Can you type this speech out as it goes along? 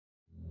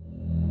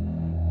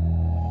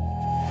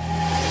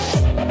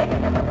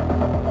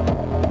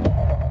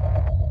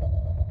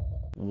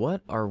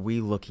What are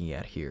we looking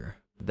at here?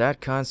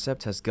 That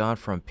concept has gone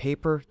from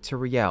paper to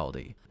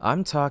reality.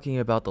 I'm talking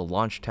about the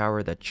launch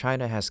tower that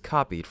China has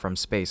copied from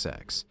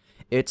SpaceX.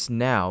 It's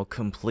now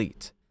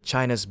complete.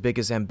 China's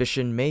biggest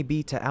ambition may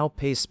be to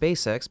outpace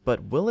SpaceX,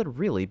 but will it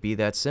really be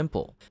that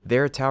simple?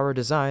 Their tower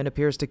design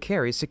appears to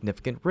carry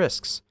significant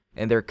risks,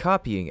 and their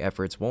copying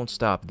efforts won't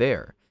stop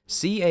there.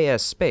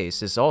 CAS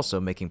Space is also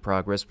making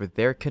progress with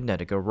their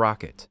Kinetica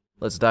rocket.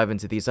 Let's dive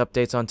into these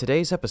updates on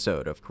today's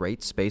episode of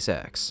Great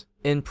SpaceX.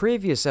 In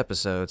previous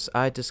episodes,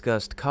 I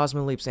discussed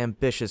Cosmo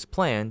ambitious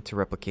plan to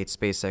replicate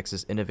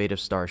SpaceX's innovative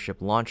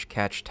Starship launch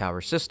catch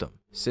tower system.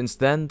 Since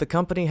then, the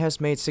company has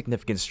made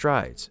significant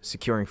strides,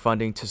 securing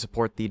funding to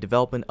support the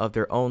development of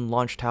their own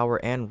launch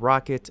tower and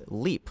rocket,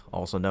 LEAP,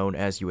 also known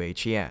as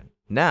UHN.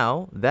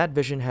 Now, that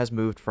vision has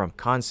moved from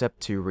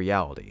concept to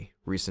reality.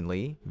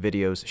 Recently,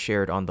 videos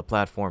shared on the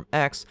platform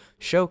X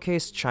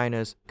showcased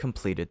China's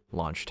completed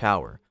launch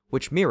tower,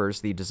 which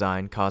mirrors the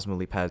design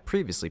Cosmo had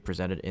previously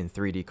presented in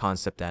 3D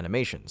concept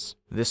animations.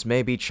 This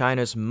may be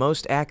China's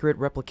most accurate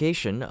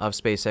replication of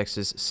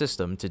SpaceX's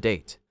system to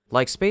date.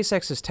 Like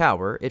SpaceX's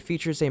tower, it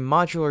features a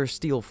modular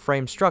steel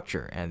frame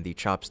structure and the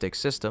chopstick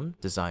system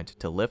designed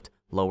to lift,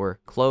 lower,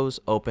 close,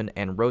 open,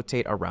 and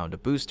rotate around a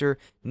booster,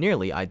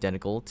 nearly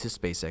identical to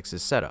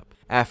SpaceX's setup.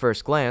 At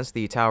first glance,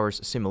 the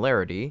tower's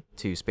similarity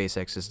to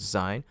SpaceX's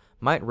design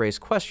might raise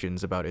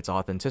questions about its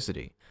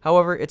authenticity.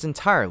 However, it's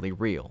entirely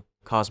real.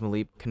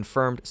 Cosmo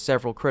confirmed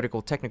several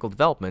critical technical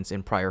developments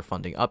in prior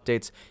funding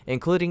updates,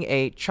 including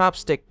a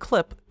chopstick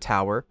clip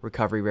tower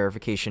recovery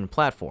verification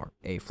platform,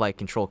 a flight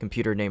control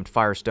computer named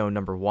Firestone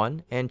No.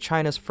 1, and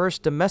China's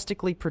first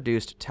domestically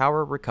produced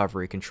tower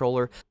recovery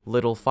controller,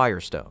 Little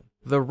Firestone.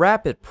 The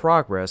rapid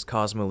progress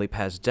Cosmo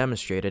has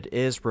demonstrated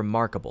is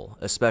remarkable,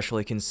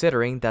 especially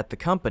considering that the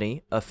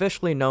company,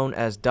 officially known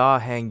as Da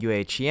Hang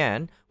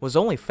UHN, was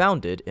only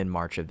founded in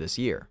March of this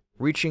year.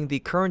 Reaching the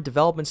current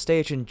development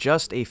stage in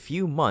just a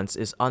few months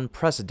is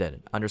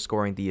unprecedented,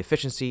 underscoring the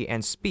efficiency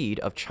and speed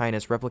of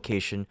China's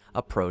replication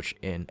approach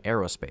in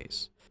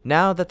aerospace.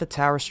 Now that the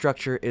tower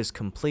structure is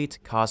complete,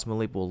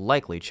 Cosmo will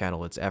likely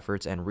channel its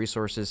efforts and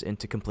resources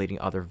into completing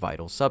other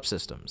vital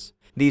subsystems.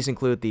 These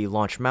include the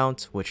launch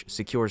mount, which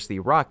secures the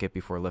rocket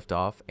before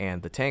liftoff,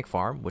 and the tank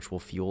farm, which will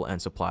fuel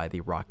and supply the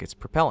rocket's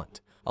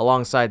propellant.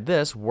 Alongside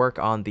this, work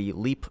on the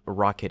LEAP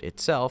rocket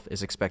itself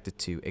is expected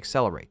to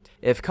accelerate.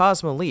 If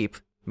Cosmo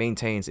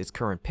maintains its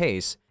current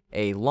pace,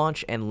 a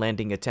launch and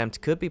landing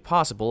attempt could be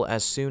possible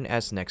as soon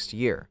as next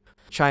year.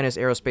 China's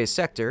aerospace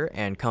sector,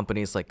 and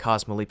companies like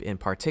Cosmo in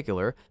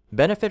particular,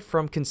 benefit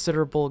from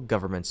considerable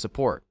government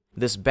support.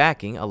 This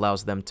backing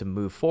allows them to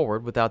move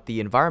forward without the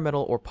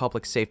environmental or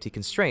public safety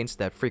constraints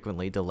that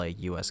frequently delay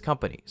U.S.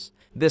 companies.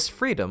 This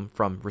freedom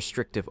from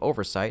restrictive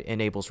oversight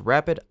enables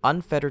rapid,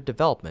 unfettered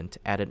development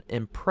at an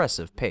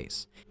impressive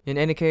pace. In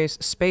any case,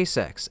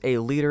 SpaceX, a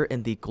leader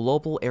in the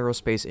global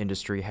aerospace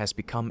industry, has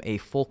become a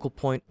focal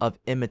point of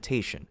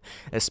imitation,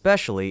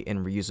 especially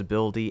in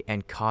reusability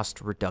and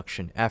cost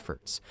reduction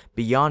efforts.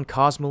 Beyond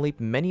Cosmo,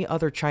 many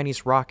other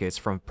Chinese rockets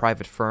from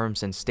private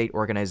firms and state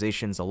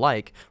organizations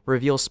alike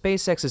reveal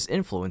SpaceX's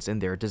influence in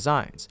their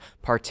designs,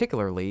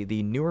 particularly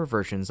the newer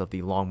versions of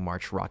the Long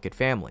March rocket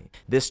family.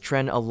 This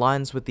trend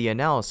aligns with the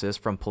analysis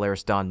from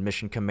Polaris Dawn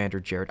mission commander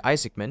Jared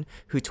Isaacman,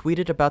 who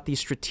tweeted about the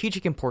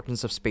strategic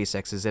importance of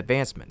SpaceX's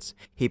advancements.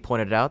 He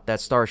pointed out that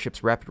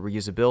Starship's rapid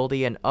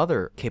reusability and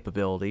other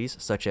capabilities,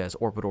 such as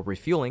orbital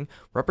refueling,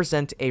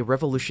 represent a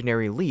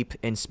revolutionary leap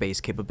in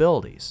space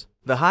capabilities.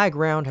 The high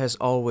ground has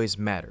always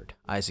mattered,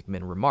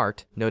 Isaacman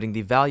remarked, noting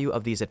the value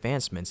of these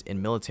advancements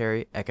in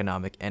military,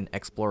 economic, and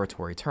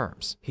exploratory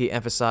terms. He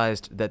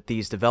emphasized that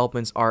these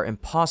developments are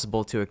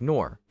impossible to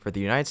ignore for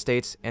the United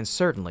States and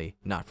certainly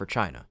not for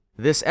China.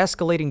 This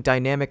escalating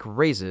dynamic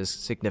raises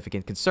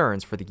significant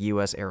concerns for the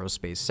U.S.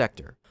 aerospace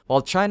sector.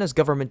 While China's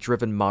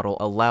government-driven model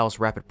allows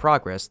rapid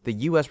progress, the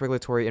U.S.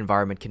 regulatory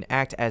environment can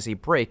act as a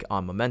brake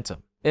on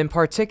momentum. In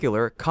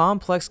particular,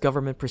 complex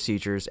government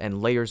procedures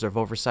and layers of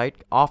oversight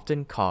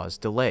often cause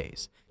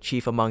delays.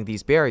 Chief among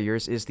these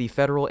barriers is the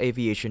Federal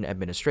Aviation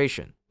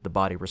Administration, the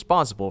body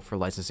responsible for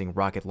licensing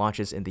rocket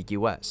launches in the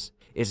U.S.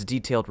 Its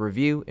detailed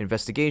review,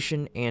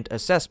 investigation, and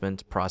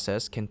assessment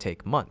process can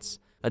take months.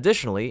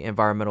 Additionally,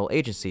 environmental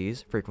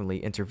agencies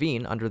frequently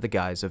intervene under the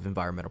guise of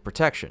environmental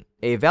protection,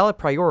 a valid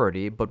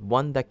priority but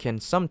one that can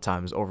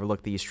sometimes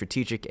overlook the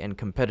strategic and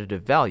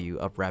competitive value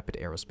of rapid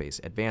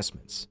aerospace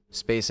advancements.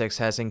 SpaceX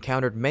has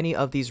encountered many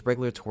of these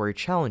regulatory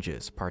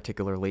challenges,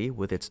 particularly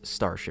with its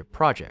Starship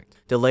project.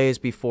 Delays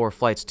before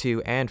Flights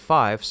 2 and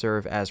 5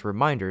 serve as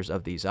reminders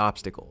of these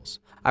obstacles.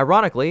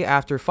 Ironically,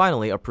 after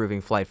finally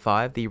approving Flight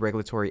 5, the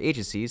regulatory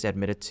agencies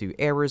admitted to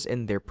errors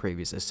in their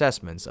previous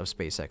assessments of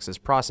SpaceX's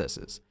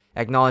processes,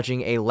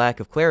 acknowledging a lack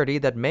of clarity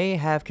that may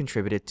have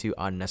contributed to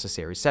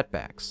unnecessary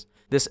setbacks.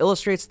 This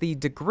illustrates the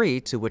degree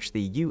to which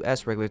the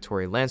U.S.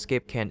 regulatory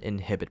landscape can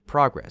inhibit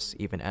progress,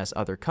 even as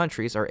other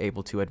countries are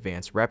able to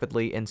advance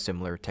rapidly in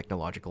similar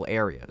technological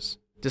areas.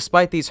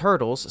 Despite these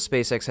hurdles,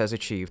 SpaceX has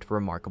achieved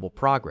remarkable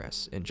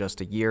progress. In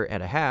just a year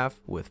and a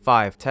half, with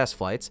 5 test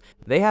flights,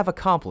 they have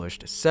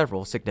accomplished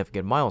several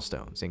significant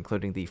milestones,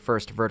 including the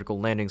first vertical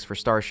landings for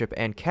Starship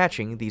and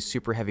catching the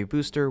Super Heavy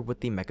booster with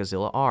the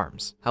Mechazilla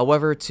arms.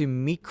 However, to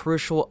meet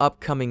crucial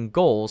upcoming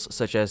goals,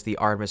 such as the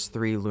Artemis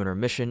 3 lunar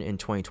mission in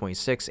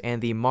 2026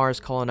 and the Mars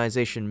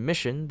colonization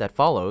mission that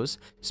follows,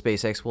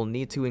 SpaceX will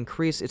need to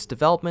increase its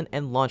development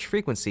and launch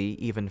frequency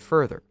even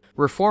further.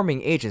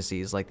 Reforming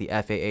agencies like the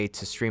FAA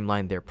to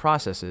streamline their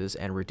processes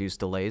and reduce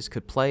delays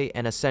could play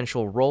an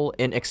essential role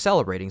in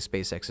accelerating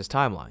SpaceX's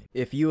timeline.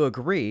 If you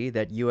agree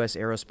that US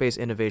aerospace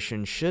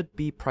innovation should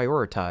be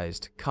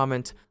prioritized,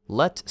 comment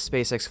 "Let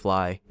SpaceX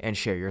fly" and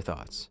share your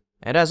thoughts.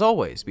 And as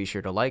always, be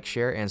sure to like,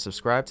 share, and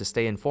subscribe to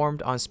stay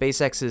informed on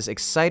SpaceX's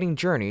exciting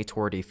journey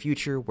toward a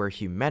future where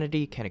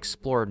humanity can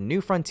explore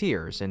new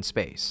frontiers in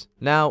space.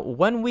 Now,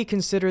 when we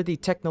consider the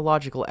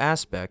technological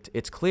aspect,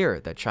 it's clear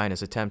that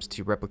China's attempts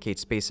to replicate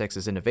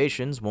SpaceX's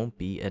innovations won't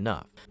be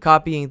enough.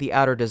 Copying the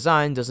outer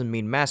design doesn't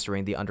mean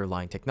mastering the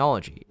underlying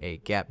technology, a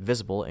gap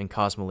visible in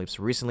Cosmo Leap's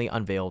recently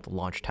unveiled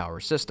launch tower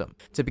system.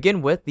 To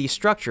begin with, the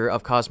structure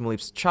of Cosmo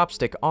Leap's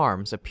chopstick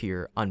arms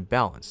appear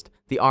unbalanced.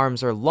 The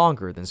arms are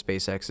longer than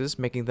SpaceX's,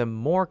 making them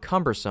more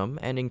cumbersome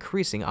and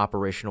increasing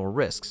operational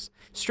risks.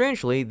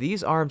 Strangely,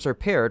 these arms are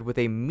paired with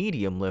a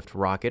medium-lift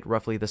rocket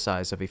roughly the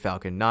size of a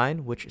Falcon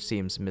 9, which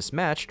seems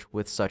mismatched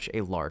with such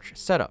a large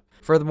setup.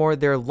 Furthermore,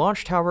 their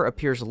launch tower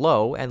appears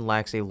low and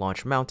lacks a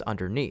launch mount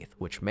underneath,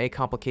 which may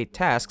complicate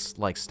tasks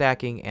like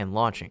stacking and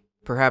launching.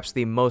 Perhaps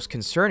the most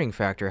concerning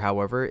factor,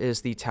 however, is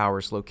the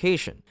tower's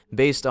location.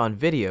 Based on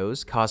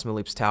videos, Cosmo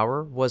Leap's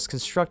tower was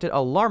constructed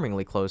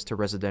alarmingly close to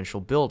residential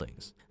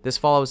buildings. This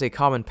follows a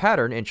common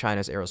pattern in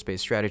China's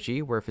aerospace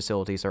strategy, where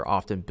facilities are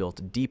often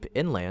built deep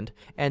inland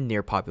and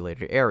near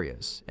populated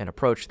areas, an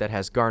approach that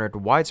has garnered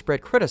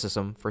widespread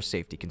criticism for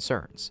safety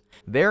concerns.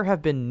 There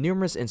have been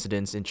numerous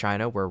incidents in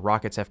China where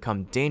rockets have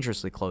come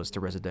dangerously close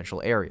to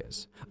residential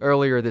areas.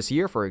 Earlier this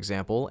year, for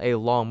example, a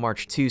Long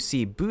March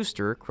 2C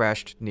booster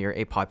crashed near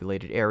a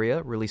populated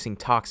area, releasing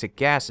toxic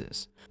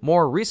gases.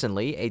 More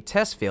recently, a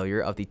test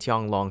failure of the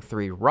Tianlong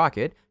 3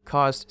 rocket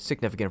caused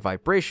significant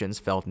vibrations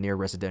felt near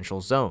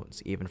residential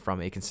zones, even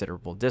from a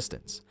considerable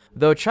distance.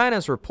 Though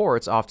China's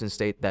reports often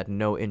state that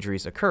no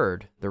injuries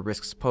occurred, the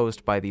risks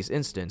posed by these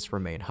incidents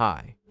remain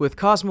high. With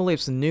Cosmo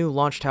Leap's new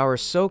launch tower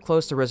so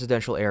close to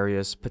residential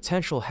areas,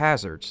 potential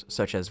hazards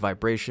such as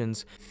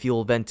vibrations,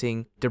 fuel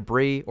venting,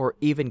 debris, or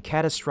even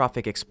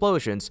catastrophic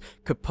explosions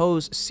could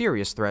pose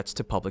serious threats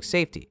to public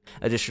safety.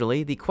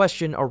 Additionally, the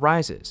question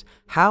arises,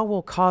 how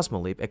will Cosmo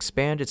Leap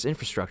expand its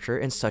infrastructure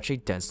in such a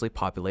densely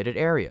populated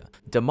area?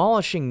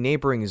 Demolishing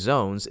neighboring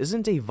zones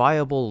isn't a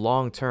viable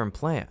long-term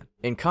plan.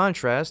 In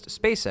contrast,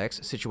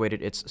 SpaceX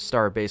situated its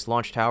Starbase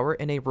launch tower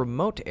in a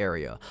remote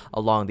area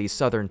along the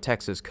southern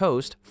Texas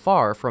coast,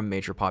 far from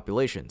major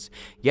populations.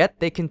 Yet,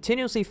 they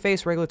continuously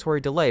face regulatory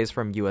delays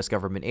from US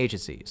government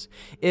agencies.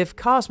 If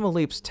Cosmo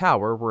Leap's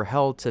tower were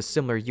held to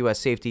similar US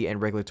safety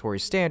and regulatory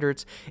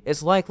standards,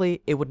 it's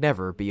likely it would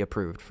never be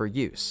approved for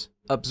use.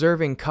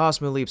 Observing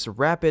Cosmo Leap's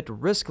rapid,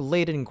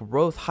 risk-laden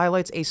growth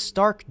highlights a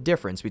stark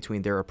difference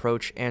between their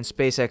approach and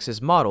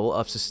SpaceX's model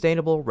of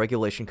sustainable,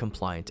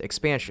 regulation-compliant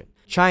expansion.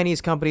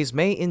 Chinese companies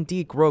may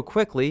indeed grow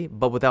quickly,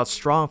 but without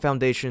strong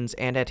foundations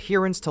and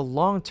adherence to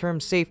long-term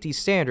safety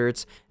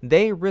standards,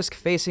 they risk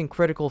facing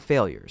critical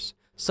failures.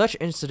 Such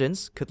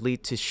incidents could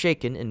lead to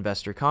shaken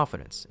investor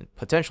confidence,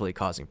 potentially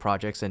causing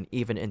projects and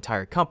even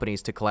entire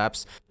companies to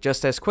collapse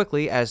just as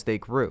quickly as they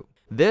grew.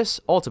 This,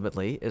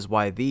 ultimately, is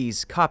why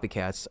these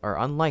copycats are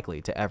unlikely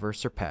to ever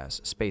surpass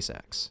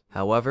SpaceX.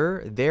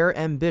 However, their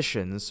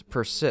ambitions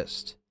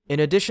persist. In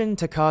addition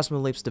to Cosmo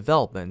Leap's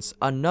developments,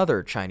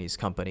 another Chinese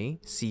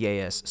company,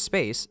 CAS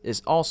Space,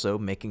 is also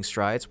making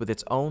strides with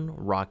its own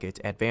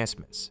rocket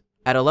advancements.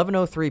 At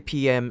 11:03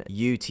 p.m.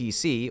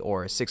 UTC,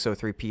 or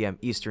 6:03 p.m.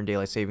 Eastern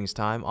Daylight Savings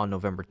Time on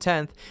November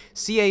 10th,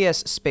 CAS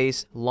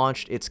Space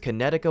launched its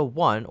Kinetica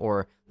 1,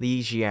 or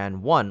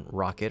Lijian 1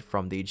 rocket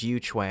from the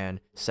Jiuquan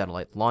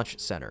Satellite Launch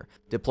Center,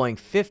 deploying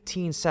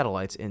 15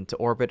 satellites into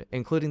orbit,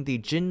 including the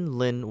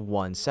Jinlin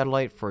 1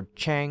 satellite for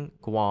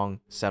Changguang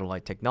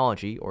Satellite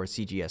Technology, or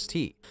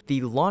CGST.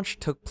 The launch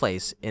took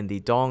place in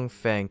the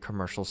Dongfeng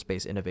Commercial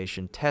Space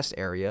Innovation Test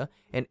Area,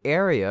 an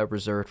area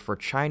reserved for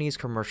Chinese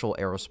commercial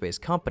aerospace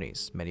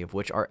companies, many of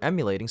which are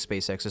emulating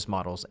SpaceX's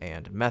models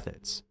and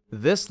methods.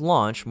 This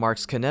launch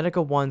marks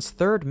Kinetica 1's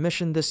third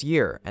mission this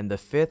year and the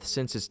fifth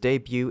since its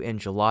debut in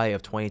July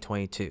of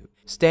 2022.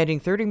 Standing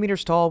 30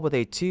 meters tall with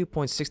a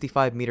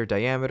 2.65-meter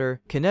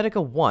diameter,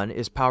 Kinetica 1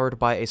 is powered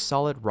by a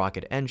solid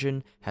rocket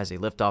engine, has a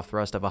liftoff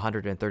thrust of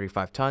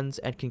 135 tons,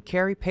 and can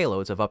carry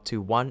payloads of up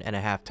to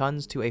 1.5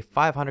 tons to a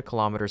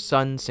 500-kilometer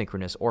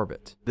sun-synchronous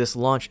orbit. This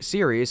launch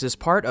series is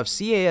part of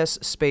CAS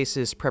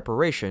Space's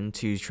preparation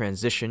to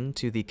transition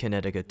to the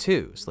Kinetica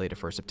 2, slated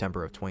for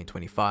September of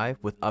 2025,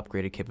 with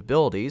upgraded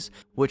capabilities,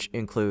 which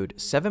include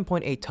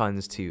 7.8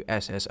 tons to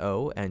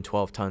SSO and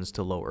 12 tons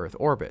to low Earth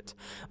orbit.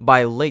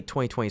 By late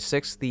 2026,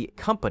 2026, the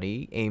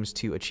company aims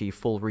to achieve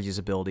full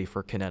reusability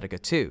for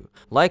Kinetica 2,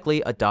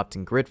 likely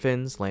adopting grid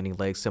fins, landing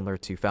legs similar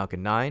to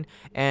Falcon 9,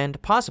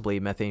 and possibly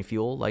methane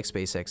fuel like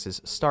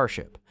SpaceX's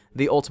Starship.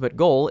 The ultimate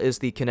goal is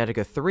the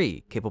Kinetica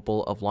 3,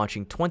 capable of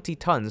launching 20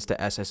 tons to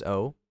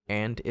SSO,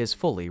 and is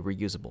fully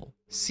reusable.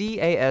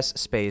 CAS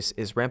Space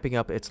is ramping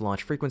up its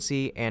launch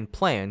frequency and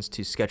plans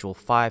to schedule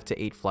 5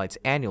 to 8 flights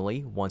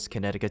annually once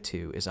Kinetica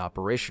 2 is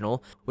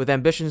operational, with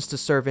ambitions to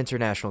serve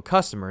international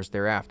customers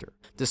thereafter.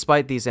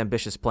 Despite these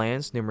ambitious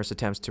plans, numerous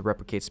attempts to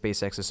replicate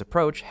SpaceX's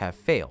approach have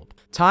failed.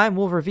 Time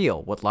will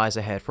reveal what lies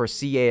ahead for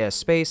CAS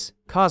Space,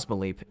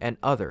 Cosmo and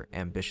other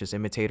ambitious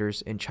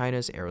imitators in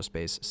China's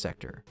aerospace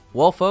sector.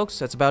 Well folks,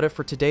 that's about it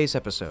for today's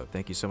episode.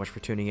 Thank you so much for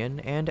tuning in,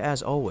 and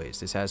as always,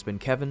 this has been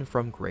Kevin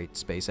from Great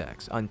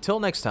SpaceX. Until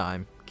next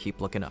time,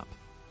 keep looking up.